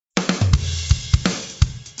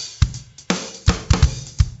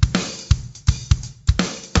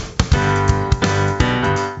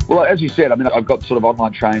Well, as you said, I mean, I've got sort of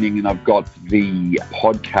online training and I've got the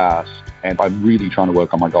podcast, and I'm really trying to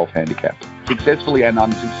work on my golf handicap, successfully and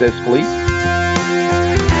unsuccessfully.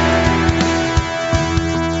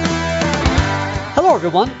 Hello,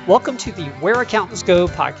 everyone. Welcome to the Where Accountants Go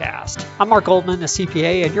podcast. I'm Mark Goldman, a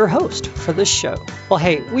CPA, and your host for this show. Well,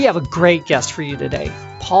 hey, we have a great guest for you today.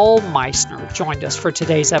 Paul Meissner joined us for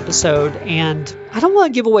today's episode, and I don't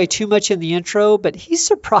want to give away too much in the intro, but he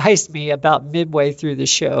surprised me about midway through the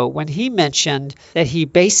show when he mentioned that he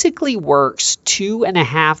basically works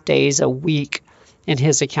 2.5 days a week in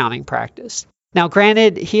his accounting practice. Now,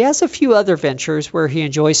 granted, he has a few other ventures where he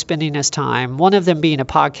enjoys spending his time, one of them being a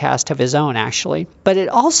podcast of his own, actually. But it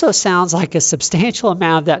also sounds like a substantial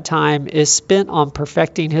amount of that time is spent on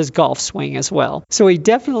perfecting his golf swing as well. So he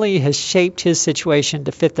definitely has shaped his situation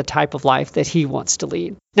to fit the type of life that he wants to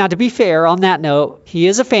lead. Now, to be fair, on that note, he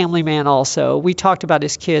is a family man also. We talked about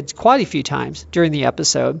his kids quite a few times during the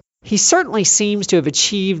episode. He certainly seems to have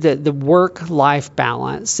achieved the work-life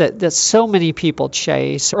balance that so many people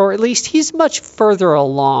chase, or at least he's much further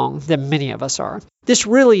along than many of us are. This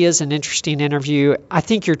really is an interesting interview. I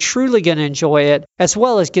think you're truly going to enjoy it, as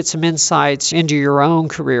well as get some insights into your own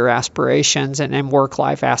career aspirations and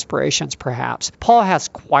work-life aspirations, perhaps. Paul has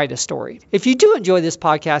quite a story. If you do enjoy this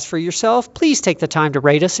podcast for yourself, please take the time to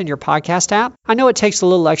rate us in your podcast app. I know it takes a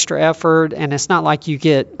little extra effort, and it's not like you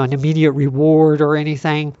get an immediate reward or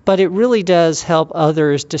anything, but it really does help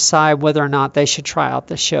others decide whether or not they should try out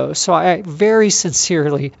the show. So I very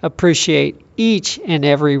sincerely appreciate each and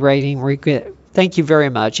every rating we get. Thank you very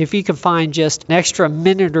much. If you can find just an extra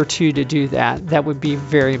minute or two to do that, that would be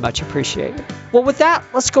very much appreciated. Well, with that,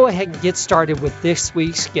 let's go ahead and get started with this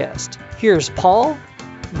week's guest. Here's Paul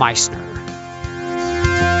Meissner.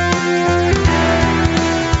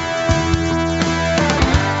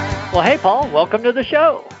 Well, hey, Paul, welcome to the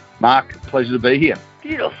show. Mark, pleasure to be here.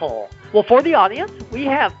 Beautiful. Well, for the audience, we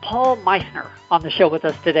have Paul Meissner on the show with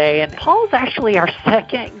us today, and Paul's actually our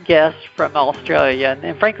second guest from Australia,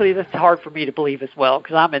 and frankly, this is hard for me to believe as well,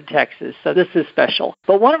 because I'm in Texas, so this is special.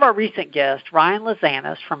 But one of our recent guests, Ryan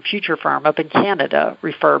Lazanis from Future Firm up in Canada,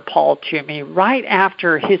 referred Paul to me right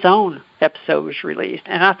after his own episode was released,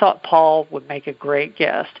 and I thought Paul would make a great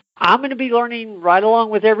guest. I'm going to be learning right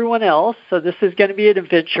along with everyone else, so this is going to be an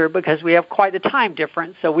adventure because we have quite a time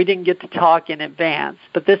difference, so we didn't get to talk in advance,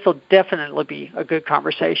 but this will definitely be a good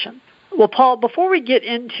conversation. Well, Paul, before we get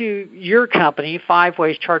into your company, 5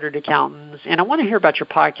 Ways Chartered Accountants, and I want to hear about your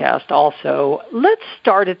podcast also, let's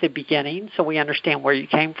start at the beginning so we understand where you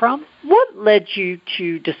came from. What led you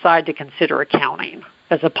to decide to consider accounting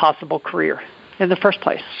as a possible career in the first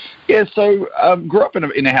place? Yeah, so grew up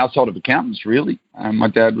in a household of accountants, really. My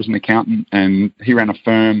dad was an accountant, and he ran a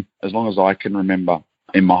firm as long as I can remember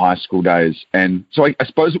in my high school days. And so I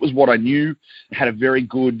suppose it was what I knew. Had a very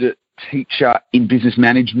good teacher in business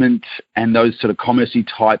management and those sort of commerce-y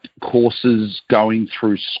type courses going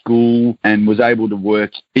through school, and was able to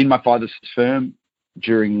work in my father's firm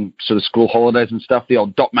during sort of school holidays and stuff. The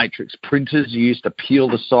old dot matrix printers, you used to peel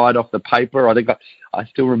the side off the paper. I think I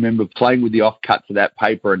still remember playing with the offcuts of that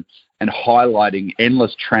paper and highlighting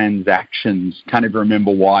endless transactions. Can't even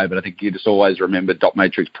remember why, but I think you just always remember dot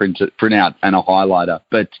matrix printouts and a highlighter.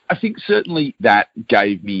 But I think certainly that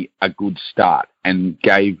gave me a good start and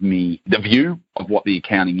gave me the view of what the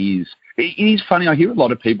accounting is. It is funny, I hear a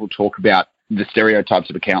lot of people talk about the stereotypes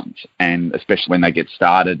of accountants, and especially when they get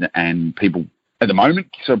started, and people at the moment,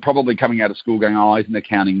 so probably coming out of school going, oh, isn't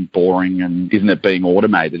accounting boring and isn't it being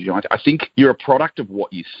automated? You know, I think you're a product of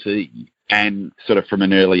what you see. And sort of from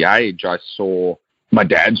an early age, I saw my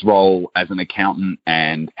dad's role as an accountant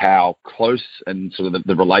and how close and sort of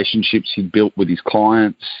the relationships he built with his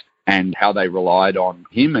clients and how they relied on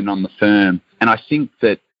him and on the firm. And I think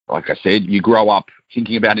that, like I said, you grow up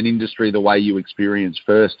thinking about an industry the way you experience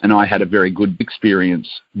first, and I had a very good experience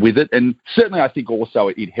with it. And certainly I think also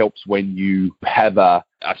it helps when you have a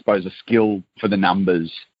skill for the numbers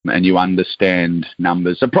and you understand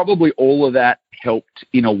numbers. So probably all of that helped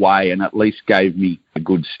in a way and at least gave me a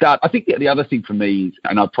good start. I think the other thing for me is,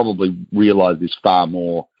 and I've probably realised this far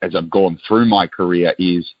more as I've gone through my career,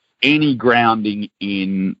 is any grounding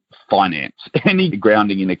in finance, any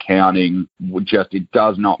grounding in accounting, it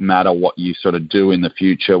does not matter what you sort of do in the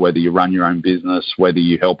future, whether you run your own business, whether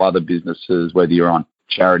you help other businesses, whether you're on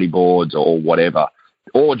charity boards or whatever,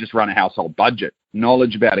 or just run a household budget.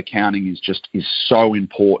 Knowledge about accounting is so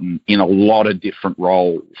important in a lot of different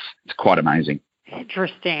roles. It's quite amazing.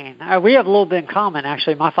 Interesting. We have a little bit in common,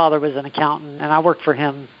 actually. My father was an accountant, and I worked for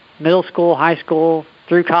him middle school, high school,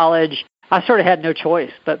 through college. I sort of had no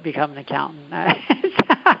choice but become an accountant.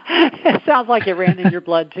 It sounds like it ran in your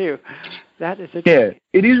blood, too. That is interesting.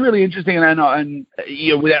 Yeah, it is really interesting, and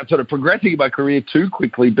without sort of progressing my career too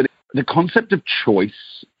quickly, but the concept of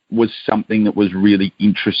choice was something that was really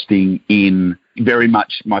interesting in very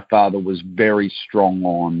much my father was very strong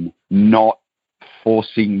on not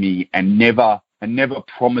forcing me and never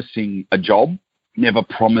promising a job, never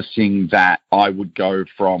promising that I would go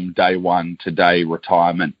from day one to day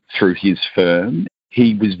retirement through his firm.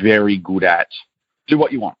 He was very good at do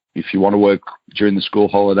what you want. If you want to work during the school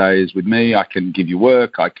holidays with me, I can give you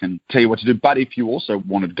work. I can tell you what to do. But if you also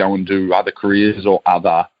want to go and do other careers or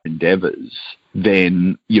other endeavors,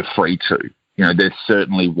 then you're free to. There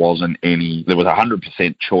certainly wasn't there was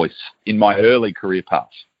 100% choice in my early career path.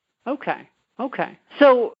 Okay.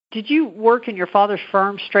 So did you work in your father's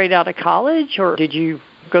firm straight out of college, or did you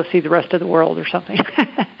go see the rest of the world or something?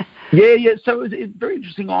 Yeah. So it's very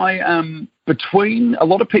interesting. Between a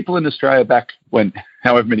lot of people in Australia back when,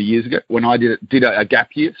 however many years ago, when I did a gap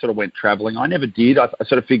year, sort of went traveling. I never did. I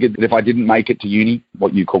sort of figured that if I didn't make it to uni,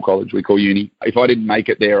 what you call college, we call uni, if I didn't make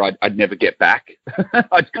it there, I'd never get back.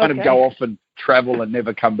 I'd kind of go off and travel and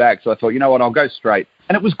never come back. So I thought, you know what, I'll go straight.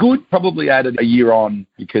 And it was good, probably added a year on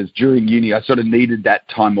because during uni, I sort of needed that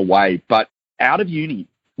time away. But out of uni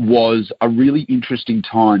was a really interesting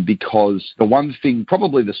time because the one thing,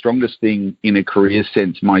 probably the strongest thing in a career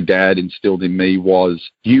sense my dad instilled in me was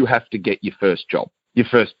you have to get your first job, your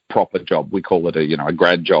first proper job. We call it a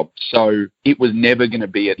grad job. So it was never going to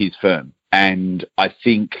be at his firm. And I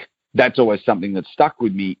think that's always something that stuck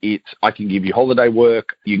with me. I can give you holiday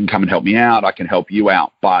work. You can come and help me out. I can help you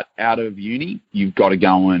out. But out of uni, you've got to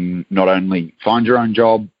go and not only find your own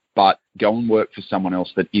job, but go and work for someone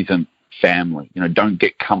else that isn't family. Don't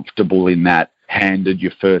get comfortable in that handed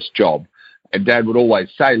your first job. And Dad would always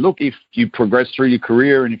say, look, if you progress through your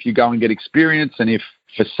career and if you go and get experience and if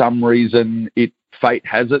for some reason fate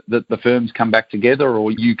has it that the firms come back together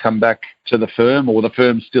or you come back to the firm or the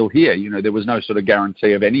firm's still here, there was no sort of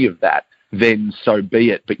guarantee of any of that, then so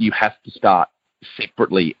be it. But you have to start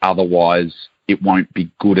separately. Otherwise, it won't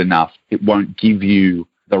be good enough. It won't give you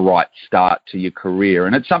the right start to your career.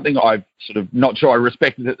 And it's something I've sort of, not sure I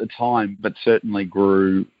respected at the time, but certainly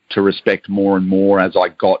grew to respect more and more as I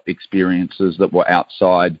got experiences that were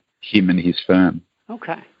outside him and his firm.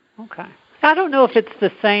 Okay. I don't know if it's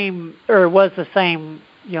the same or was the same,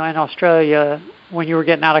 in Australia when you were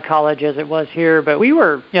getting out of college as it was here, but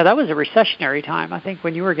that was a recessionary time, I think,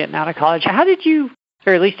 when you were getting out of college. How did you,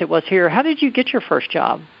 or at least it was here, how did you get your first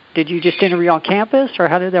job? Did you just interview on campus or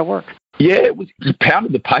how did that work? Yeah, it was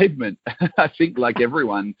pounded the pavement. I think like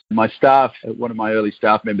everyone, my staff, one of my early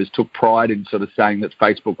staff members took pride in sort of saying that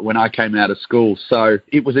Facebook when I came out of school. So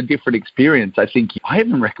it was a different experience. I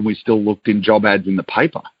even reckon we still looked in job ads in the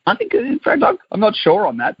paper. I think, in fact, I'm not sure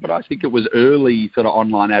on that, but I think it was early sort of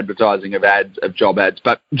online advertising of job ads.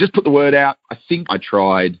 But just put the word out. I think I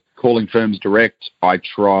tried calling firms direct. I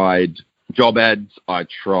tried job ads. I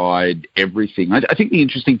tried everything. I think the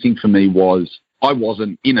interesting thing for me was I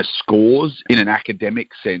wasn't in an academic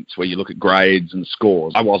sense where you look at grades and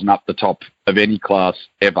scores. I wasn't up the top of any class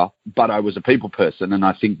ever, but I was a people person. And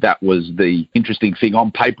I think that was the interesting thing.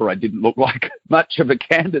 On paper, I didn't look like much of a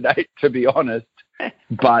candidate, to be honest.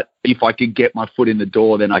 But if I could get my foot in the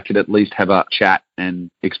door, then I could at least have a chat and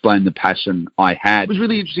explain the passion I had. It was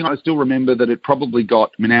really interesting. I still remember that it probably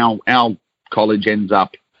our college ends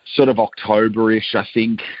up sort of October-ish, I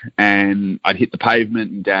think, and I'd hit the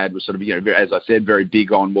pavement and Dad was sort of, as I said, very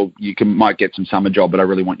big on, well, might get some summer job, but I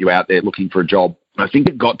really want you out there looking for a job. I think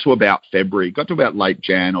it got to about late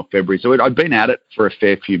Jan or February. So I'd been at it for a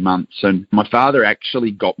fair few months. And my father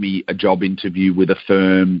actually got me a job interview with a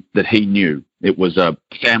firm that he knew. It was a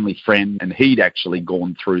family friend, and he'd actually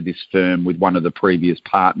gone through this firm with one of the previous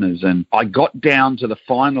partners. And I got down to the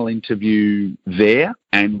final interview there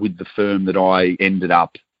and with the firm that I ended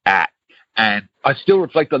up at. And I still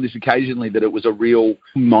reflect on this occasionally that it was a real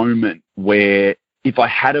moment where if I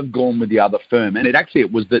had have gone with the other firm, and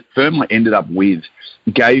it was that firm I ended up with,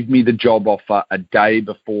 gave me the job offer a day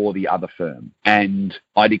before the other firm. And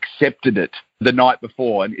I'd accepted it the night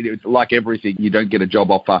before. And it was like everything. You don't get a job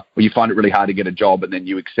offer, or you find it really hard to get a job, and then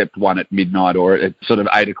you accept one at midnight or at sort of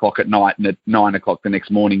 8 o'clock at night, and at 9 o'clock the next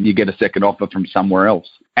morning, you get a second offer from somewhere else.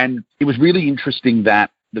 And it was really interesting that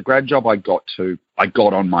the grad job I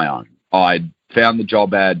got on my own. I'd found the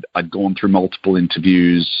job ad. I'd gone through multiple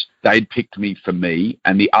interviews. They'd picked me for me.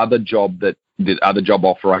 And the other job that The other job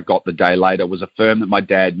offer I got the day later was a firm that my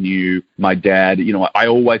dad knew. My dad, I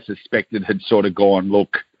always suspected had sort of gone,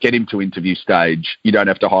 look, get him to interview stage. You don't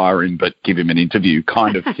have to hire him, but give him an interview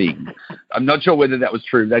kind of thing. I'm not sure whether that was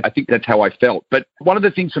true. I think that's how I felt. But one of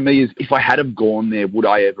the things for me is if I had have gone there, would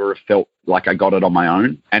I ever have felt like I got it on my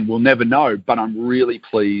own? And we'll never know. But I'm really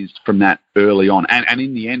pleased from that early on. And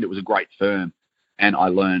in the end, it was a great firm. And I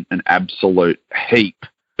learned an absolute heap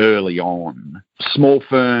early on. Small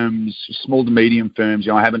firms, small to medium firms,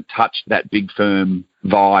 I haven't touched that big firm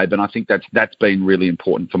vibe. And I think that's been really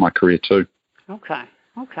important for my career too. Okay.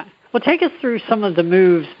 Well, take us through some of the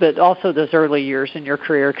moves, but also those early years in your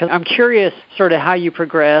career, because I'm curious sort of how you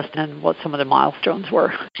progressed and what some of the milestones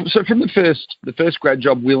were. So from the first grad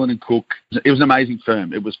job, Whelan & Cook, it was an amazing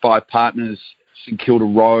firm. It was 5 partners, St Kilda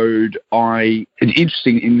Road. It's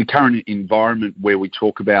interesting in the current environment where we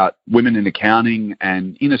talk about women in accounting,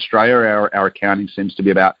 and in Australia, our accounting seems to be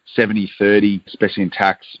about 70-30, especially in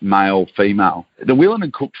tax, male, female. The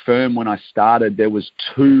Whelan & Cook firm, when I started, there was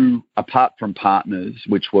 2, apart from partners,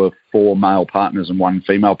 which were 4 male partners and 1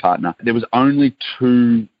 female partner. There was only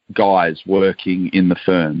 2 guys working in the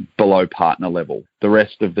firm below partner level. The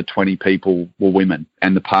rest of the 20 people were women,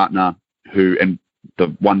 and the partner and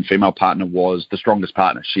the 1 female partner was the strongest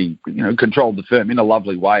partner. She, controlled the firm in a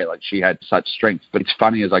lovely way. Like, she had such strength. But it's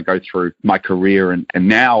funny as I go through my career and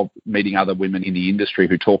now meeting other women in the industry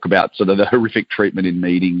who talk about sort of the horrific treatment in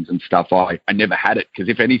meetings and stuff. I never had it, because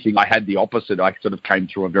if anything, I had the opposite. I sort of came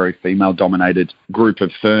through a very female-dominated group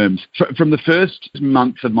of firms. From the first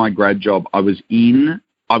month of my grad job, I was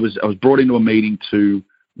brought into a meeting to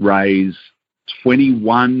raise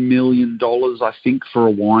 $21 million, I think, for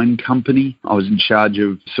a wine company. I was in charge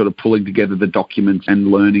of sort of pulling together the documents and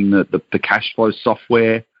learning the cash flow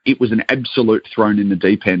software. It was an absolute thrown in the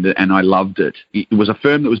deep end, and I loved it. It was a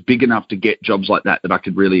firm that was big enough to get jobs like that I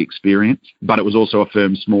could really experience, but it was also a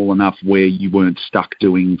firm small enough where you weren't stuck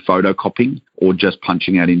doing photocopying or just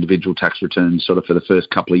punching out individual tax returns sort of for the first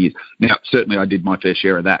couple of years. Now, certainly I did my fair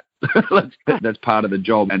share of that. That's part of the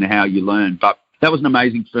job and how you learn. But that was an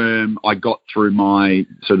amazing firm. I got through my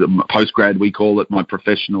sort of post-grad, we call it, my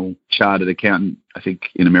professional chartered accountant. I think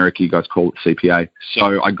in America you guys call it CPA.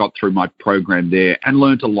 So I got through my program there and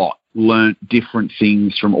learnt a lot. Learnt different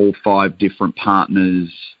things from all 5 different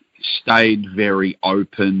partners. Stayed very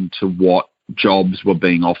open to what jobs were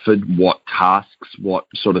being offered, what tasks, what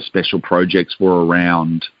sort of special projects were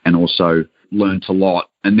around, and also learnt a lot.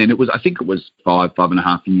 And then I think it was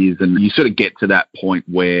 5.5 years, and you sort of get to that point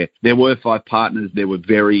where there were 5 partners. There were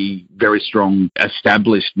very, very strong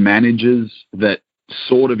established managers that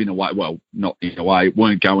sort of, in a way, well, not in a way,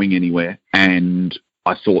 weren't going anywhere. And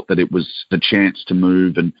I thought that it was the chance to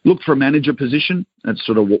move and look for a manager position. That's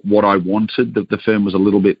sort of what I wanted. The firm was a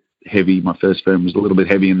little bit heavy. My first firm was a little bit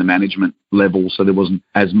heavy in the management level, so there wasn't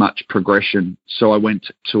as much progression. So I went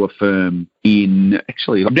to a firm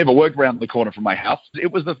I've never worked around the corner from my house.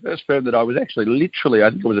 It was the first firm that I was actually literally, I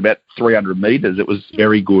think it was about 300 metres. It was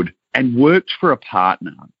very good, and worked for a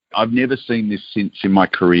partner. I've never seen this since in my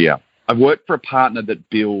career. I've worked for a partner that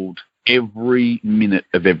billed every minute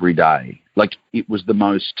of every day. Like, it was the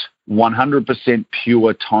most 100%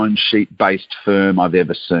 pure timesheet-based firm I've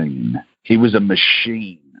ever seen. He was a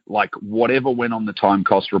machine. Like, whatever went on the time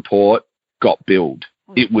cost report got billed.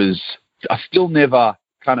 It was, I still never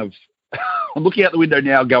kind of, I'm looking out the window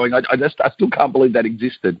now going, I still can't believe that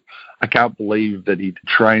existed. I can't believe that he'd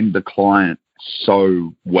trained the client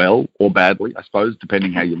so well or badly, I suppose,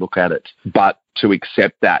 depending how you look at it. But to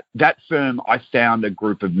accept that firm, I found a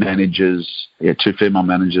group of managers, 2 female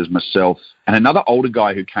managers, myself, and another older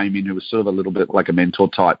guy who came in who was sort of a little bit like a mentor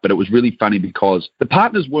type. But it was really funny because the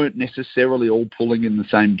partners weren't necessarily all pulling in the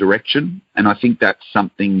same direction. And I think that's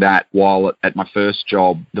something that, while at my first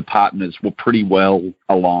job, the partners were pretty well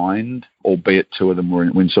aligned, albeit 2 of them were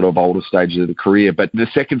in sort of older stages of the career. But the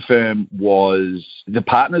second firm the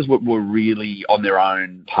partners were really on their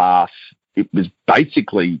own path. It was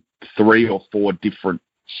basically 3 or 4 different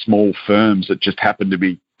small firms that just happened to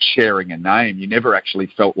be sharing a name. You never actually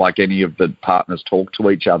felt like any of the partners talked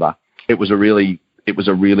to each other. It was a really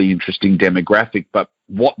interesting demographic. But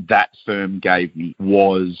what that firm gave me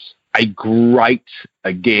was a great,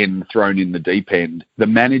 again, thrown in the deep end. The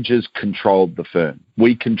managers controlled the firm.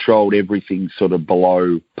 We controlled everything sort of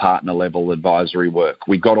below partner level advisory work.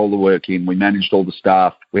 We got all the work in. We managed all the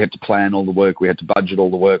staff. We had to plan all the work. We had to budget all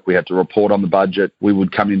the work. We had to report on the budget. We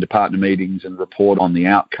would come into partner meetings and report on the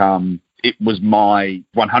outcome. It was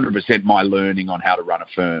 100% my learning on how to run a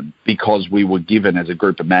firm, because we were given, as a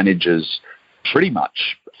group of managers, pretty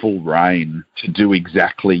much full reign to do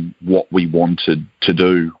exactly what we wanted to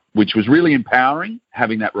do. which was really empowering.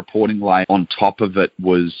 Having that reporting layer on top of it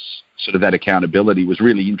was sort of that accountability was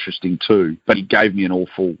really interesting too. But it gave me an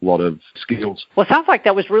awful lot of skills. Well, it sounds like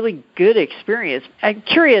that was really good experience. I'm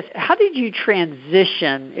curious, how did you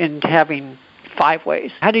transition into having 5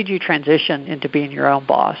 Ways? How did you transition into being your own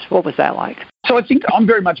boss? What was that like? So I think I'm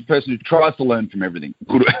very much a person who tries to learn from everything,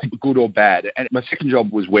 good or bad. And my second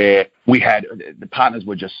job was where the partners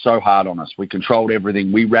were just so hard on us. We controlled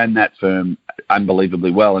everything. We ran that firm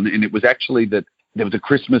unbelievably well. And it was actually that there was a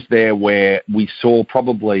Christmas there where we saw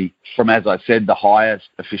probably from, as I said, the highest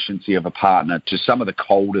efficiency of a partner to some of the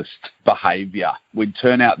coldest behaviour. We'd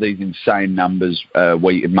turn out these insane numbers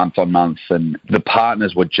month on month, and the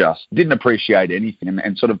partners were just didn't appreciate anything.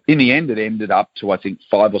 And sort of in the end, it ended up to, I think,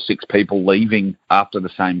 5 or 6 people leaving after the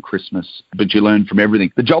same Christmas. But you learn from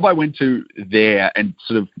everything. The job I went to there, and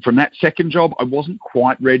sort of from that second job, I wasn't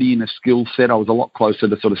quite ready in a skill set. I was a lot closer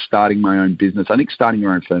to sort of starting my own business. I think starting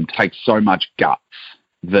your own firm takes so much guts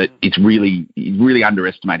that you really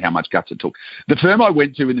underestimate how much guts it took. The firm I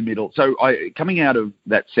went to in the middle, so coming out of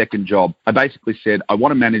that second job, I basically said, I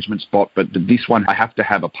want a management spot, but this one, I have to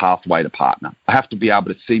have a pathway to partner. I have to be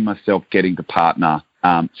able to see myself getting to partner.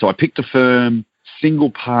 So I picked a firm,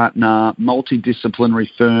 single partner, multidisciplinary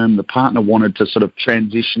firm. The partner wanted to sort of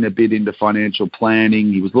transition a bit into financial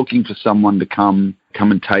planning. He was looking for someone to come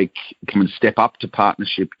and step up to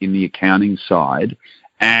partnership in the accounting side.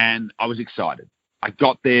 And I was excited. I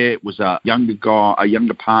got there, it was a younger guy, a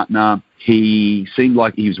younger partner. He seemed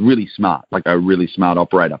like he was really smart, like a really smart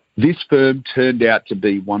operator. This firm turned out to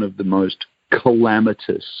be one of the most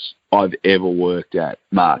calamitous I've ever worked at,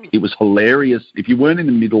 Mark. It was hilarious. If you weren't in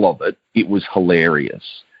the middle of it, it was hilarious.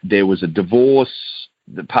 There was a divorce.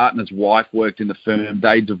 The partner's wife worked in the firm.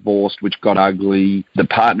 They divorced, which got ugly. The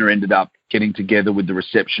partner ended up getting together with the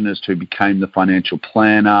receptionist who became the financial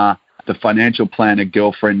planner. The financial planner,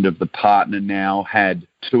 girlfriend of the partner, now had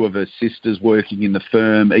 2 of her sisters working in the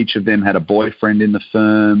firm. Each of them had a boyfriend in the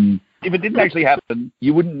firm. If it didn't actually happen,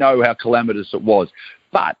 you wouldn't know how calamitous it was.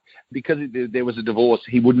 But because there was a divorce,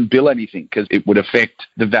 he wouldn't bill anything because it would affect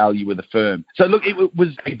the value of the firm. So look, it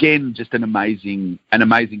was, again, just an amazing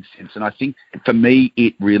sense. And I think for me,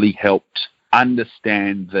 it really helped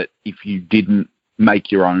understand that if you didn't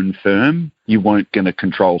make your own firm, you weren't going to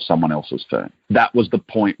control someone else's firm. That was the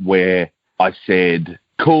point where I said,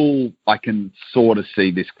 cool, I can sort of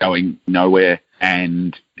see this going nowhere,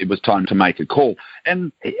 and it was time to make a call.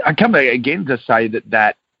 And I come back again to say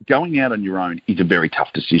that going out on your own is a very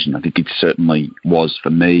tough decision. I think it certainly was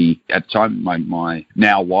for me. At the time, my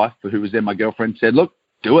now wife, who was then my girlfriend, said, look,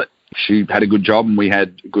 do it. She had a good job and we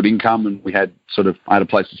had good income and I had a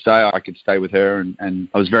place to stay. I could stay with her and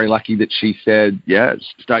I was very lucky that she said, yeah,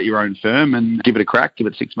 start your own firm and give it a crack, give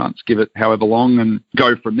it 6 months, give it however long and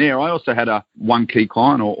go from there. I also had one key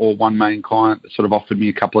client or one main client that sort of offered me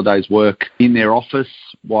a couple of days work in their office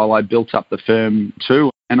while I built up the firm too.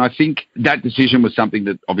 And I think that decision was something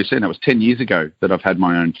that obviously, and that was 10 years ago that I've had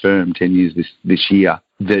my own firm, 10 years this year.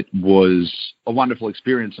 That was a wonderful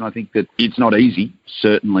experience. And I think that it's not easy,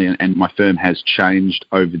 certainly, and my firm has changed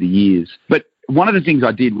over the years. But one of the things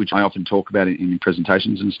I did, which I often talk about in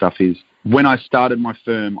presentations and stuff, is when I started my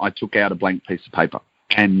firm, I took out a blank piece of paper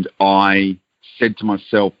and I said to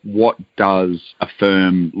myself, what does a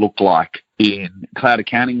firm look like? Cloud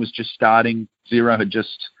accounting was just starting. Xero had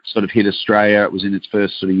just sort of hit Australia. It was in its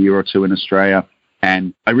first sort of year or two in Australia.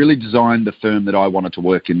 And I really designed the firm that I wanted to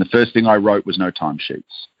work in. The first thing I wrote was no timesheets.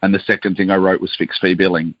 And the second thing I wrote was fixed fee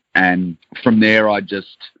billing. And from there, I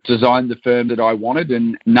just designed the firm that I wanted,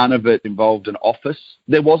 and none of it involved an office.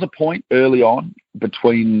 There was a point early on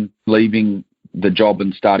between leaving the job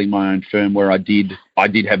and starting my own firm where I did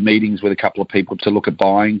have meetings with a couple of people to look at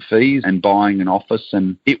buying fees and buying an office.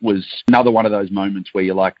 And it was another one of those moments where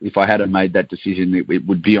you're like, if I hadn't made that decision, it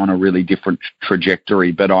would be on a really different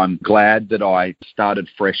trajectory. But I'm glad that I started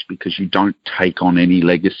fresh because you don't take on any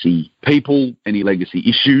legacy people, any legacy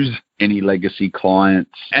issues, any legacy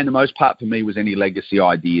clients. And the most part for me was any legacy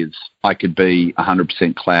ideas. I could be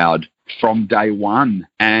 100% cloud from day one.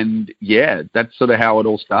 And yeah, that's sort of how it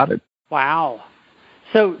all started. Wow.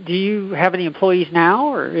 So do you have any employees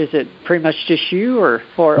now, or is it pretty much just you or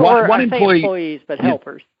one employee, employees, but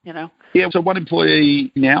helpers, you know? Yeah, so one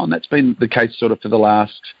employee now, and that's been the case sort of for the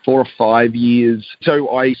last 4 or 5 years. So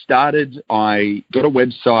I got a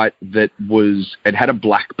website that it had a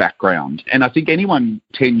black background. And I think anyone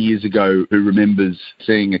 10 years ago who remembers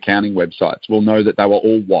seeing accounting websites will know that they were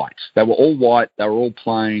all white. They were all white, they were all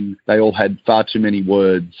plain, they all had far too many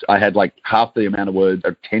words. I had like half the amount of words,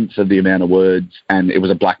 a tenth of the amount of words, and it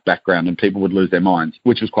was a black background and people would lose their minds,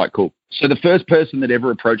 which was quite cool. So the first person that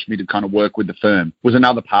ever approached me to kind of work with the firm was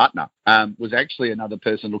another partner, was actually another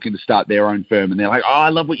person looking to start their own firm. And they're like, oh, I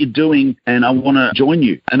love what you're doing and I want to join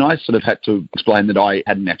you. And I sort of had to explain that I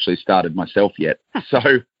hadn't actually started myself yet. So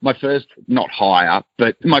my first, not hire,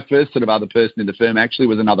 but my first sort of other person in the firm actually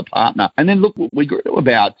was another partner. And then look, we grew to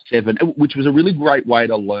about 7, which was a really great way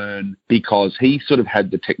to learn because he sort of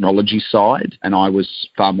had the technology side and I was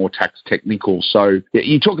far more tax technical. So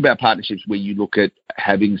you talk about partnerships where you look at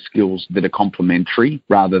having skills that are complementary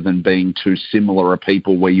rather than being too similar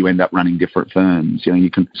people where you end up running different firms. You know, you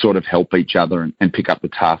can sort of help each other and pick up the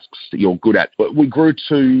tasks that you're good at. But we grew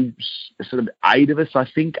to sort of 8 of us, I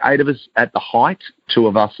think, 8 of us at the height, 2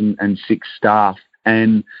 of us and 6 staff.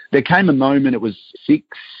 And there came a moment, it was 6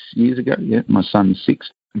 years ago, my son's 6,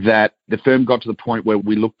 that the firm got to the point where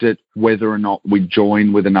we looked at whether or not we'd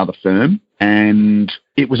join with another firm. And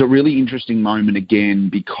it was a really interesting moment again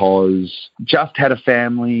because just had a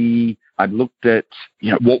family. I'd looked at,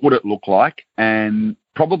 what would it look like? And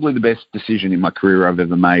probably the best decision in my career I've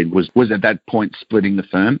ever made was at that point splitting the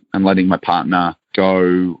firm and letting my partner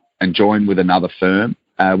go and join with another firm.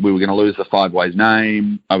 We were going to lose the Five Ways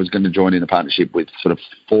name. I was going to join in a partnership with sort of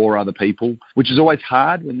 4 other people, which is always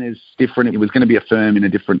hard when there's different. It was going to be a firm in a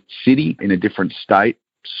different city, in a different state.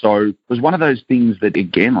 So it was one of those things that,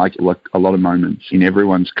 again, like a lot of moments in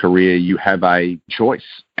everyone's career, you have a choice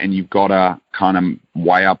and you've got to kind of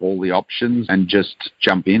weigh up all the options and just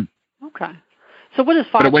jump in. Okay. So what is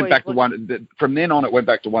Five Ways? But it went back to one. From then on, it went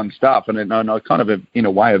back to one staff, and I kind of, in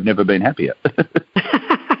a way, have never been happier.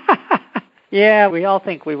 Yeah, we all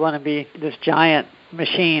think we want to be this giant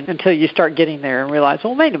machine until you start getting there and realize,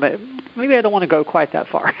 well, wait a minute, maybe I don't want to go quite that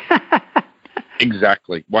far.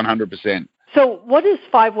 Exactly, 100%. So what does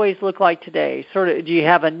Five Ways look like today? Sort of, do you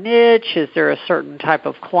have a niche? Is there a certain type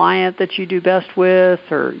of client that you do best with?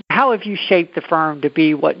 Or how have you shaped the firm to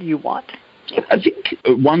be what you want? I think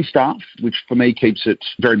one staff, which for me keeps it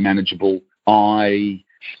very manageable. I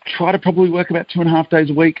try to probably work about 2.5 days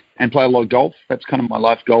a week and play a lot of golf. That's kind of my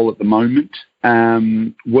life goal at the moment.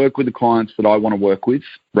 Work with the clients that I want to work with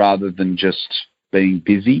rather than just being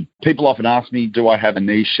busy. People often ask me, do I have a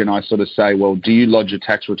niche? And I sort of say, well, do you lodge a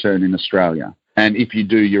tax return in Australia? And if you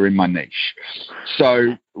do, you're in my niche.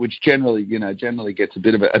 So, which generally gets a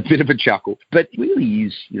bit of a chuckle. But it really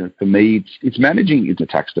is, for me, it's managing the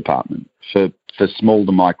tax department for small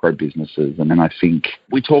to micro businesses. And then I think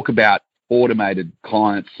we talk about automated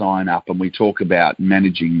client sign up and we talk about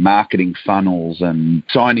managing marketing funnels and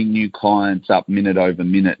signing new clients up minute over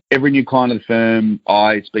minute. Every new client of the firm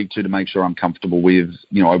I speak to make sure I'm comfortable with,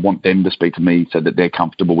 I want them to speak to me so that they're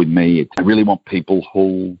comfortable with me. I really want people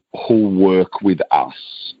who work with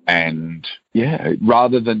us and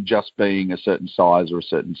rather than just being a certain size or a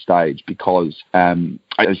certain stage, because in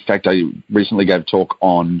fact, I recently gave a talk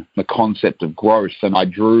on the concept of growth and I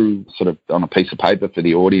drew sort of on a piece of paper for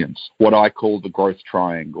the audience what I call the growth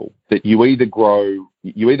triangle, that you either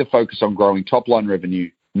focus on growing top line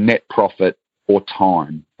revenue, net profit, or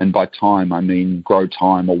time. And by time, I mean grow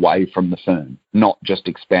time away from the firm, not just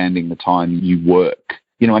expanding the time you work.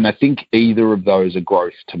 And I think either of those are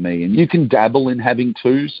growth to me. And you can dabble in having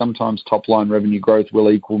 2. Sometimes top-line revenue growth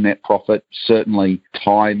will equal net profit. Certainly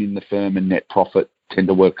time in the firm and net profit tend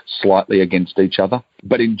to work slightly against each other.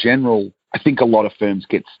 But in general, I think a lot of firms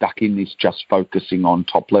get stuck in this just focusing on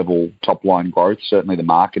top-line growth. Certainly the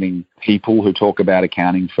marketing people who talk about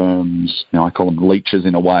accounting firms, I call them leeches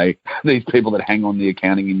in a way. These people that hang on the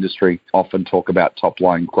accounting industry often talk about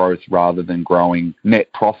top-line growth rather than growing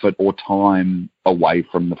net profit or time away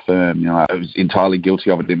from the firm. I was entirely guilty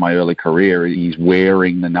of it in my early career. He's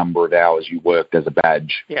wearing the number of hours you worked as a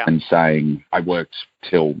badge and saying, I worked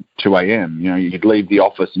till 2 a.m. You'd leave the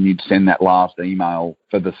office and you'd send that last email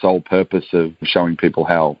for the sole purpose of showing people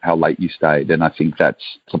how late you stayed. And I think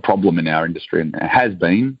that's a problem in our industry, and it has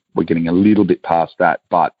been. We're getting a little bit past that,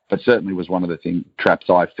 but certainly was one of the traps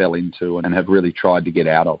I fell into and have really tried to get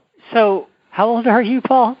out of. So how old are you,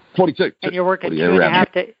 Paul? 42. And you're working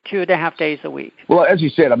 2.5 days a week. Well, as you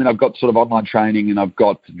said, I've got sort of online training and I've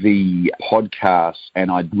got the podcast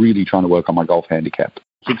and I'm really trying to work on my golf handicap.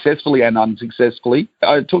 Successfully and unsuccessfully.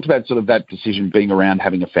 I talked about sort of that decision being around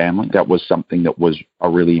having a family. That was something that was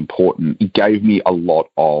a really important. It gave me a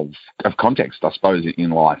lot of context, I suppose,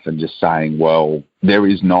 in life and just saying, well, there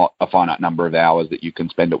is not a finite number of hours that you can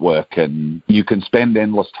spend at work and you can spend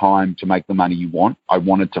endless time to make the money you want. I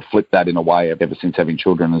wanted to flip that in a way ever since having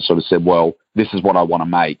children and sort of said, well, this is what I want to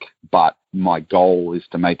make, but my goal is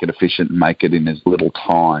to make it efficient and make it in as little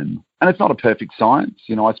time. And it's not a perfect science.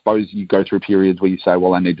 I suppose you go through periods where you say,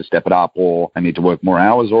 well, I need to step it up or I need to work more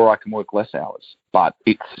hours or I can work less hours. But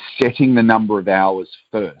it's setting the number of hours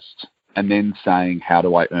first and then saying, how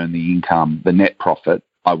do I earn the income, the net profit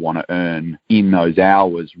I want to earn in those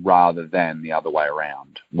hours, rather than the other way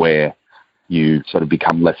around, where you sort of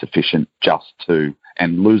become less efficient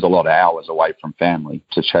and lose a lot of hours away from family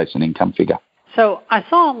to chase an income figure. So I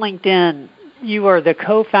saw on LinkedIn you are the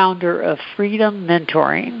co-founder of Freedom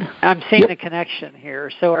Mentoring. I'm seeing the connection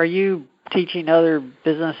here. So are you teaching other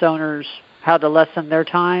business owners how to lessen their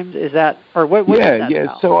time? Is that, or what is that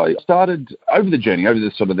about? So I started over the journey, over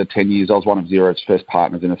the sort of the 10 years. I was one of Xero's first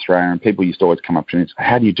partners in Australia, and people used to always come up to me and say,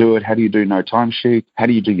 how do you do it? How do you do no timesheet? How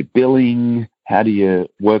do you do your billing? How do you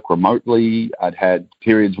work remotely? I'd had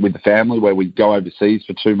periods with the family where we'd go overseas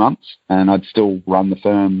for 2 months and I'd still run the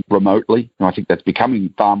firm remotely. And I think that's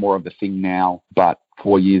becoming far more of a thing now, but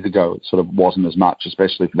 4 years ago, it sort of wasn't as much,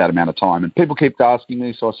 especially for that amount of time. And people kept asking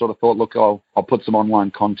me, so I sort of thought, look, I'll put some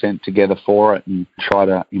online content together for it and try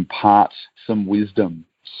to impart some wisdom.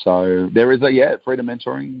 So there is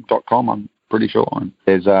freedommentoring.com. I'm pretty sure.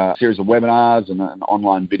 There's a series of webinars and an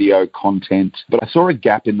online video content. But I saw a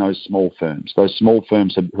gap in those small firms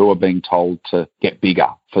who are being told to get bigger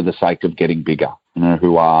for the sake of getting bigger,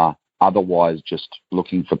 who are otherwise just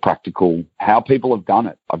looking for practical how people have done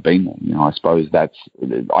it. I've been there. I suppose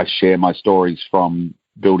I share my stories from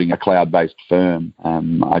building a cloud-based firm.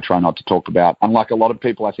 I try not to talk about, unlike a lot of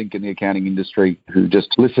people, I think, in the accounting industry who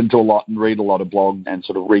just listen to a lot and read a lot of blogs and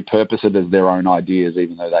sort of repurpose it as their own ideas,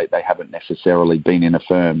 even though they haven't necessarily been in a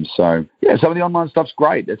firm. So, some of the online stuff's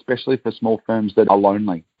great, especially for small firms that are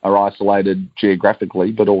lonely, are isolated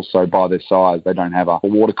geographically, but also by their size. They don't have a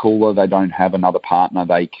water cooler. They don't have another partner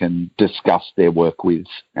they can discuss their work with.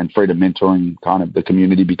 And Freedom Mentoring, kind of the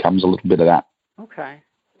community becomes a little bit of that. Okay.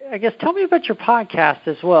 I guess tell me about your podcast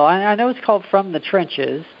as well. I know it's called From the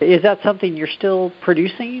Trenches. Is that something you're still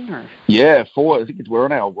producing? Or? Yeah, I think we're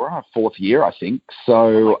on our fourth year, I think.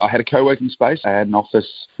 So I had a co-working space. I had an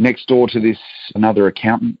office next door to another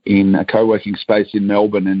accountant in a co-working space in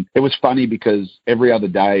Melbourne. And it was funny because every other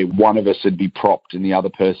day, one of us would be propped in the other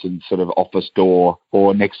person's sort of office door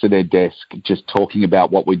or next to their desk, just talking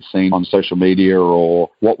about what we'd seen on social media or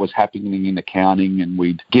what was happening in accounting. And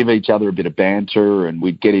we'd give each other a bit of banter and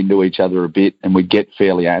we'd get into each other a bit and we'd get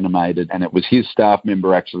fairly animated. And it was his staff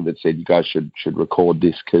member actually that said, you guys should record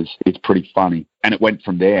this because it's pretty funny. And it went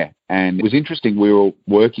from there. And it was interesting. We were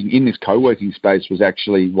working in this co-working space was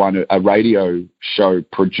actually a radio show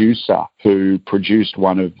producer who produced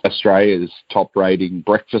one of Australia's top rating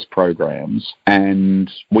breakfast programs. And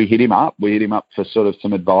we hit him up. We hit him up for sort of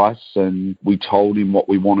some advice and we told him what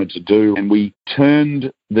we wanted to do. And we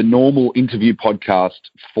turned the normal interview podcast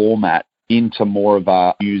format into more of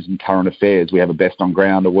our news and current affairs. We have a best on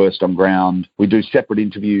ground, a worst on ground. We do separate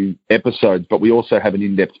interview episodes, but we also have an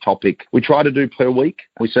in-depth topic we try to do per week.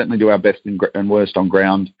 We certainly do our best and worst on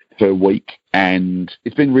ground per week. And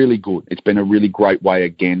it's been really good. It's been a really great way,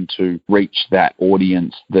 again, to reach that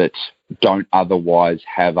audience that don't otherwise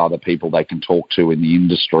have other people they can talk to in the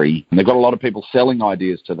industry. And they've got a lot of people selling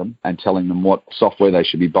ideas to them and telling them what software they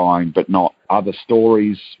should be buying, but not other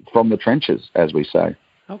stories from the trenches, as we say.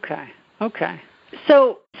 Okay.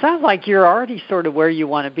 So sounds like you're already sort of where you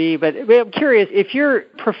want to be, but I'm curious if your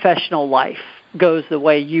professional life goes the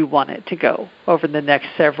way you want it to go over the next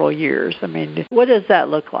several years. I mean, what does that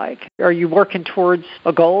look like? Are you working towards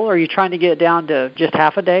a goal? Are you trying to get it down to just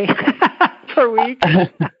half a day per week?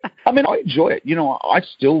 I mean, I enjoy it. I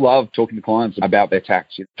still love talking to clients about their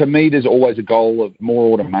tax. For me, there's always a goal of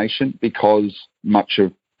more automation because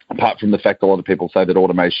apart from the fact a lot of people say that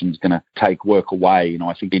automation is going to take work away,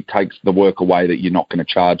 I think it takes the work away that you're not going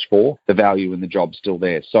to charge for. The value in the job's still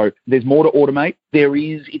there. So there's more to automate.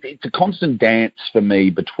 It's a constant dance for me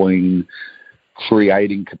between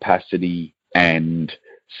creating capacity and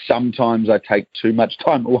sometimes I take too much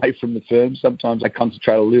time away from the firm. Sometimes I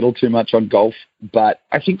concentrate a little too much on golf. But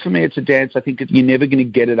I think for me it's a dance. I think you're never going to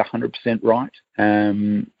get it 100%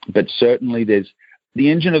 right. But certainly the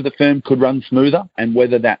engine of the firm could run smoother, and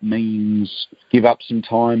whether that means give up some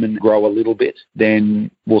time and grow a little bit, then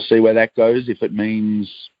we'll see where that goes. If it means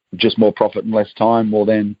just more profit and less time, well,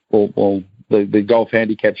 then the golf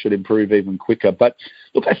handicap should improve even quicker. But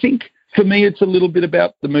look, I think for me it's a little bit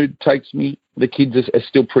about the mood takes me. The kids are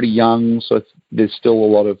still pretty young, so there's still a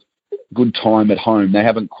lot of good time at home. They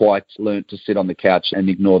haven't quite learnt to sit on the couch and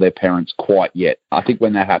ignore their parents quite yet. I think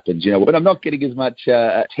when that happens, when I'm not getting as much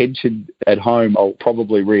attention at home, I'll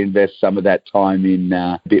probably reinvest some of that time in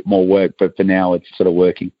a bit more work. But for now, it's sort of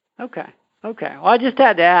working. Okay. Well, I just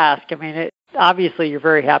had to ask. I mean, obviously you're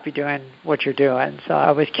very happy doing what you're doing. So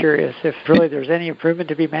I was curious if really there's any improvement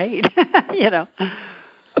to be made,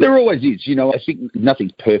 There always is. I think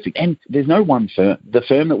nothing's perfect. And there's no one firm. The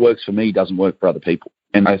firm that works for me doesn't work for other people.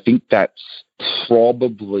 And I think that's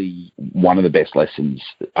probably one of the best lessons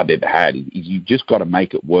I've ever had is you've just got to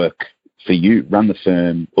make it work for you, run the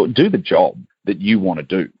firm, or do the job that you want to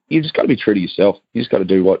do. You just got to be true to yourself. You just got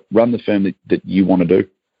to run the firm that you want to do.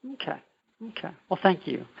 Okay. Well, thank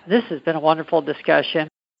you. This has been a wonderful discussion.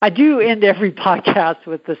 I do end every podcast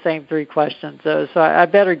with the same 3 questions, though, so I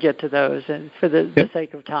better get to those and for the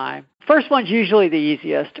sake of time. First one's usually the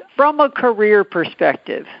easiest. From a career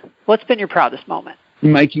perspective, what's been your proudest moment?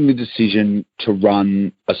 Making the decision to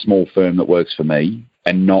run a small firm that works for me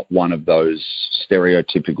and not one of those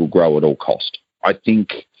stereotypical grow at all cost. I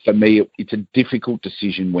think for me, it's a difficult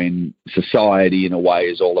decision when society, in a way,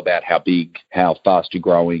 is all about how big, how fast you're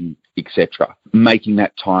growing, etc. Making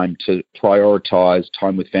that time to prioritize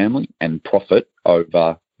time with family and profit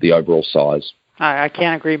over the overall size. I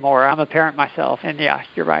can't agree more. I'm a parent myself, and yeah,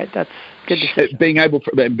 you're right. That's a good decision. Being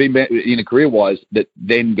in a career-wise, that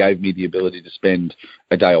then gave me the ability to spend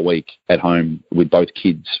a day a week at home with both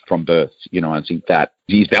kids from birth. I think that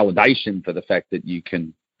is validation for the fact that you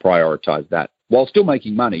can prioritize that while still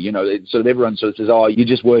making money. Sort of everyone sort of says, oh, you're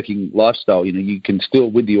just working lifestyle. You can still,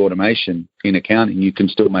 with the automation in accounting, you can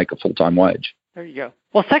still make a full-time wage. There you go.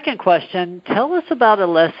 Well, second question, tell us about a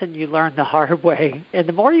lesson you learned the hard way. And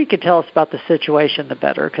the more you can tell us about the situation, the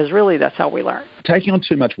better, because really that's how we learn. Taking on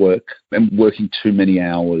too much work and working too many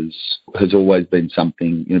hours has always been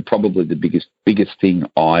something, probably the biggest thing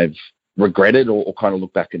I've regretted or kind of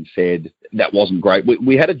looked back and said that wasn't great.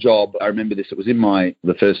 We had a job, I remember this, it was in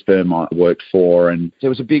the first firm I worked for, and there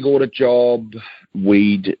was a big audit job.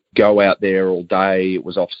 We'd go out there all day. It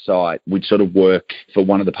was off-site. We'd sort of work for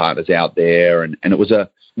one of the partners out there, and it was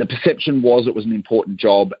the perception was it was an important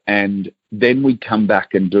job, and then we'd come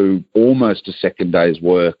back and do almost a second day's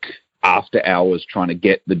work after hours trying to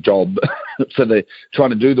get the job. So they're trying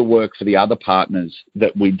to do the work for the other partners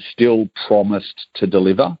that we'd still promised to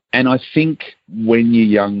deliver. And I think when you're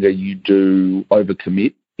younger, you do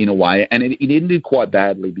overcommit in a way. And it ended quite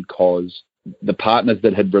badly because the partners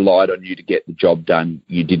that had relied on you to get the job done,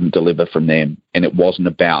 you didn't deliver from them. And it wasn't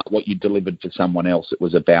about what you delivered for someone else. It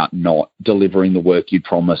was about not delivering the work you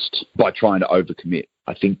promised by trying to overcommit.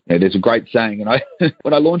 I think there's a great saying, and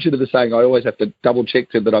when I launch into the saying, I always have to double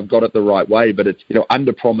check that I've got it the right way, but it's,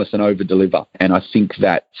 under promise and over deliver. And I think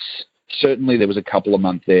that's certainly there was a couple of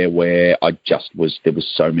months there where there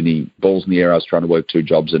was so many balls in the air. I was trying to work 2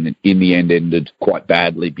 jobs and in the end ended quite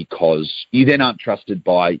badly because you then aren't trusted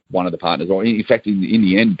by one of the partners, or in fact, in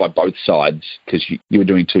the end, by both sides, because you were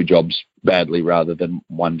doing 2 jobs badly rather than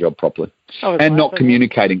one job properly. And not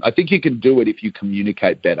communicating. I think you can do it if you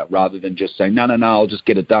communicate better rather than just saying, no, I'll just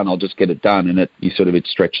get it done. And it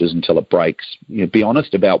stretches until it breaks. Be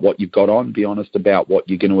honest about what you've got on, be honest about what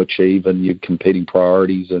you're going to achieve and your competing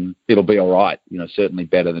priorities, and it'll be all right. Certainly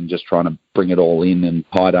better than just trying to bring it all in and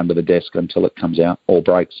hide under the desk until it comes out or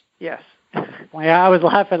breaks. Yes. Well, yeah, I was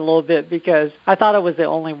laughing a little bit because I thought I was the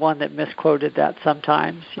only one that misquoted that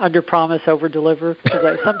sometimes. Under promise, over deliver.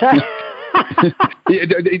 Sometimes.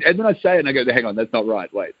 And then I say it and I go, hang on, that's not right.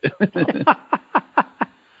 Wait.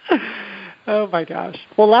 Oh, my gosh.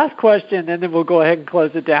 Well, last question, and then we'll go ahead and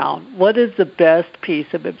close it down. What is the best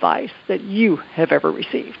piece of advice that you have ever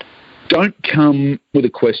received? Don't come with a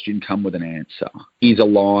question, come with an answer, is a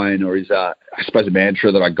line or I suppose, a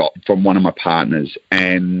mantra that I got from one of my partners.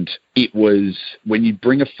 And it was, when you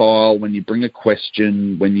bring a file, when you bring a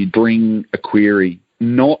question, when you bring a query,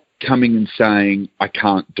 not coming and saying, I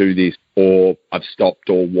can't do this, or I've stopped,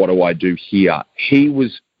 or what do I do here?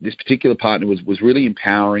 This particular partner was really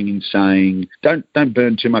empowering in saying, don't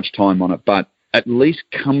burn too much time on it, but at least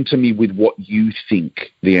come to me with what you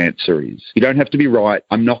think the answer is. You don't have to be right.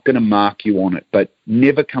 I'm not going to mark you on it, but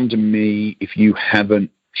never come to me if you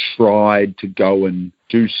haven't tried to go and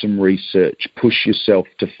do some research, push yourself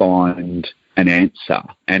to find an answer.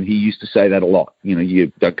 And he used to say that a lot.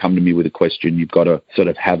 You don't come to me with a question. You've got to sort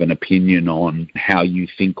of have an opinion on how you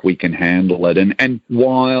think we can handle it. And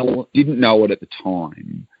while I didn't know it at the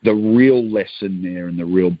time, the real lesson there and the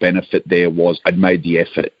real benefit there was I'd made the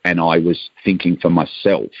effort and I was thinking for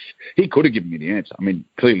myself. He could have given me the answer. I mean,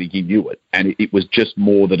 clearly he knew it. And it was just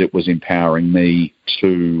more that it was empowering me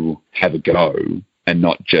to have a go and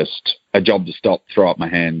not just a job to stop, throw up my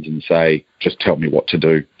hands and say, just tell me what to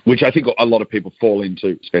do, which I think a lot of people fall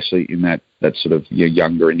into, especially in that sort of you're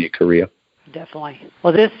younger in your career. Definitely.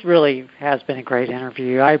 Well, this really has been a great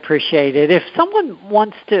interview. I appreciate it. If someone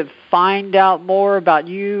wants to find out more about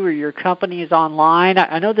you or your companies online,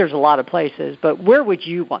 I know there's a lot of places, but where would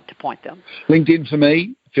you want to point them? LinkedIn for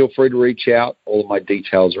me, feel free to reach out. All of my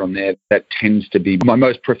details are on there. That tends to be my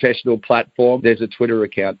most professional platform. There's a Twitter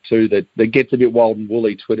account too that gets a bit wild and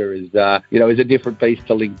woolly. Twitter is a different beast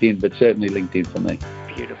to LinkedIn, but certainly LinkedIn for me.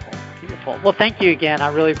 Beautiful. Well, thank you again. I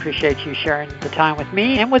really appreciate you sharing the time with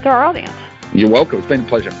me and with our audience. You're welcome. It's been a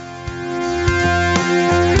pleasure.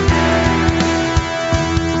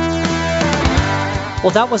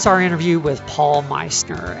 Well, that was our interview with Paul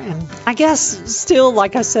Meissner. And I guess still,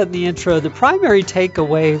 like I said in the intro, the primary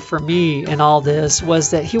takeaway for me in all this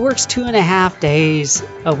was that he works 2.5 days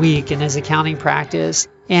a week in his accounting practice.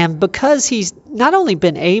 And because he's not only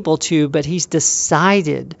been able to, but he's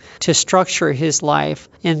decided to structure his life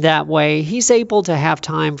in that way, he's able to have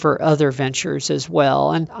time for other ventures as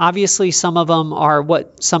well. And obviously some of them are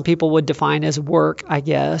what some people would define as work, I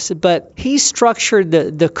guess. But he's structured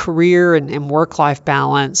the career and work-life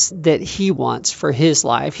balance that he wants for his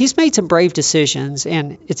life. He's made some brave decisions,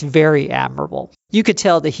 and it's very admirable. You could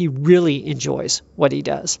tell that he really enjoys what he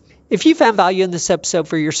does. If you found value in this episode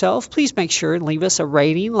for yourself, please make sure and leave us a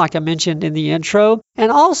rating like I mentioned in the intro.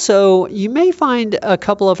 And also, you may find a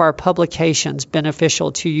couple of our publications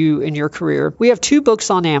beneficial to you in your career. We have 2 books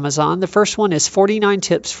on Amazon. The first one is 49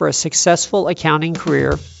 Tips for a Successful Accounting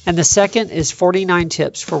Career, and the second is 49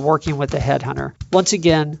 Tips for Working with a Headhunter. Once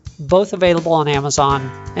again, both available on Amazon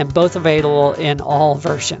and both available in all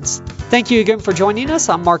versions. Thank you again for joining us.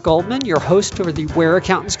 I'm Mark Goldman, your host for the Where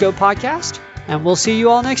Accountants Go podcast. And we'll see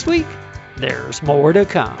you all next week. There's more to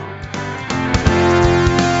come.